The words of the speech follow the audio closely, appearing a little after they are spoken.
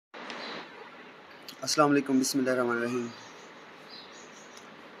Assalamu alaikum, bismillahirrahmanirrahim.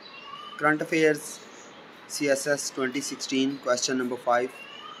 Current Affairs CSS 2016 question number 5.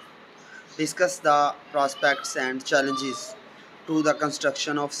 Discuss the prospects and challenges to the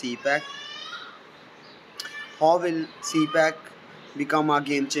construction of CPEC. How will CPEC become a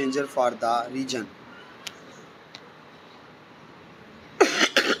game changer for the region?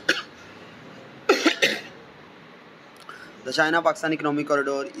 The China-Pakistan Economic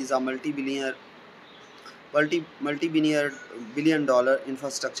Corridor is a multi-billion dollar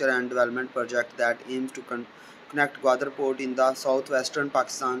infrastructure and development project that aims to connect Gwadar port in the southwestern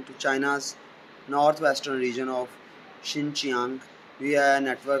Pakistan to China's northwestern region of Xinjiang via a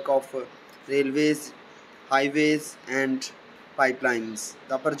network of railways, highways and pipelines.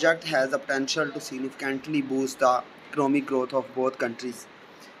 The project has the potential to significantly boost the economic growth of both countries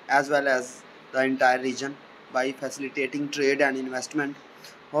as well as the entire region by facilitating trade and investment.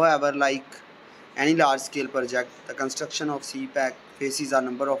 However, like any large-scale project, the construction of CPEC faces a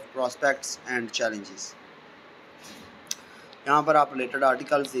number of prospects and challenges. यहाँ पर आप related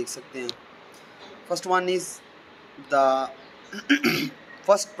articles देख सकते हैं. First one is the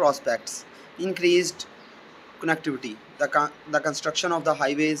first prospects: increased connectivity. The construction of the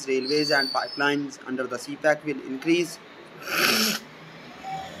highways, railways, and pipelines under the CPEC will increase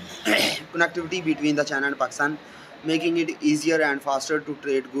connectivity between the China and Pakistan, making it easier and faster to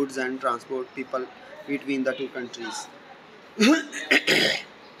trade goods and transport people between the two countries.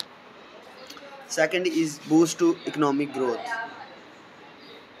 Second is boost to economic growth.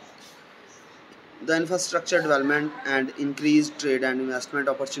 The infrastructure development and increased trade and investment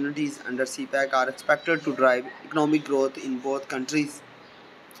opportunities under CPEC are expected to drive economic growth in both countries.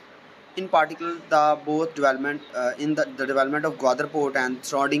 In particular, the development of Gwadar port and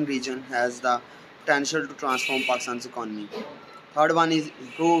surrounding region has the potential to transform Pakistan's economy. Third one is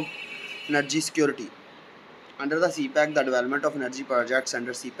improved energy security. Under the CPEC, the development of energy projects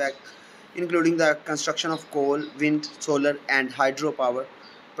under CPEC, including the construction of coal, wind, solar and hydropower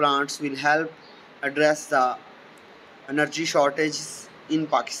plants, will help address the energy shortages in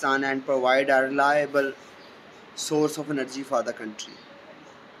Pakistan and provide a reliable source of energy for the country.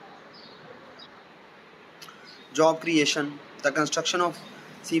 Job creation. The construction of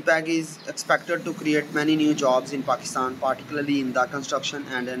CPEC is expected to create many new jobs in Pakistan, particularly in the construction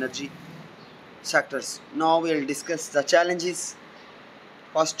and energy sectors. Now we will discuss the challenges.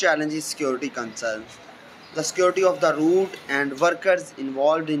 First challenge is security concerns. The security of the route and workers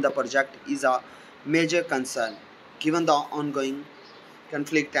involved in the project is a major concern given the ongoing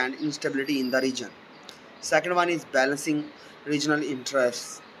conflict and instability in the region. Second one is balancing regional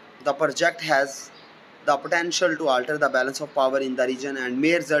interests. The project has the potential to alter the balance of power in the region and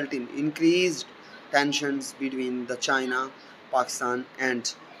may result in increased tensions between the China, Pakistan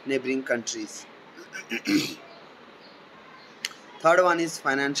and neighboring countries. Third one is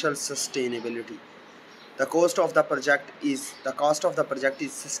financial sustainability. The cost of the project is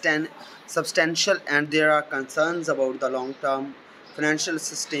substantial and there are concerns about the long-term financial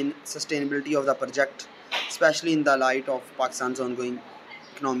sustainability of the project, especially in the light of Pakistan's ongoing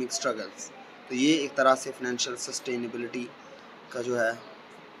economic struggles. तो ये एक तरह से financial sustainability का जो है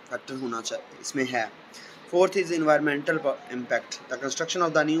factor होना चाहिए इसमें है. Fourth is environmental impact. The construction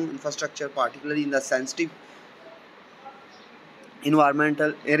of the new infrastructure, particularly in the sensitive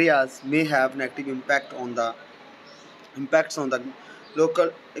environmental areas, may have negative impacts on the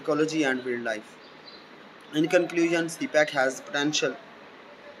local ecology and wildlife. In conclusion, CPEC has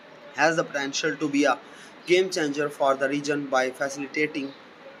the potential to be a game changer for the region by facilitating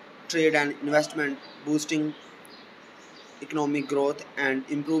trade and investment, boosting economic growth and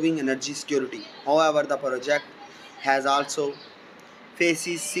improving energy security. However, the project has also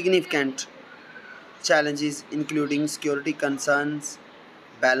faces significant challenges including security concerns,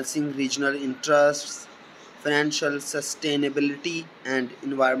 balancing regional interests, financial sustainability and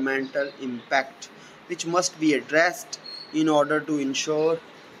environmental impact, which must be addressed in order to ensure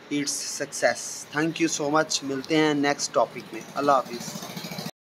its success. Thank you so much. मिलते हैं next topic में. Allah Hafiz.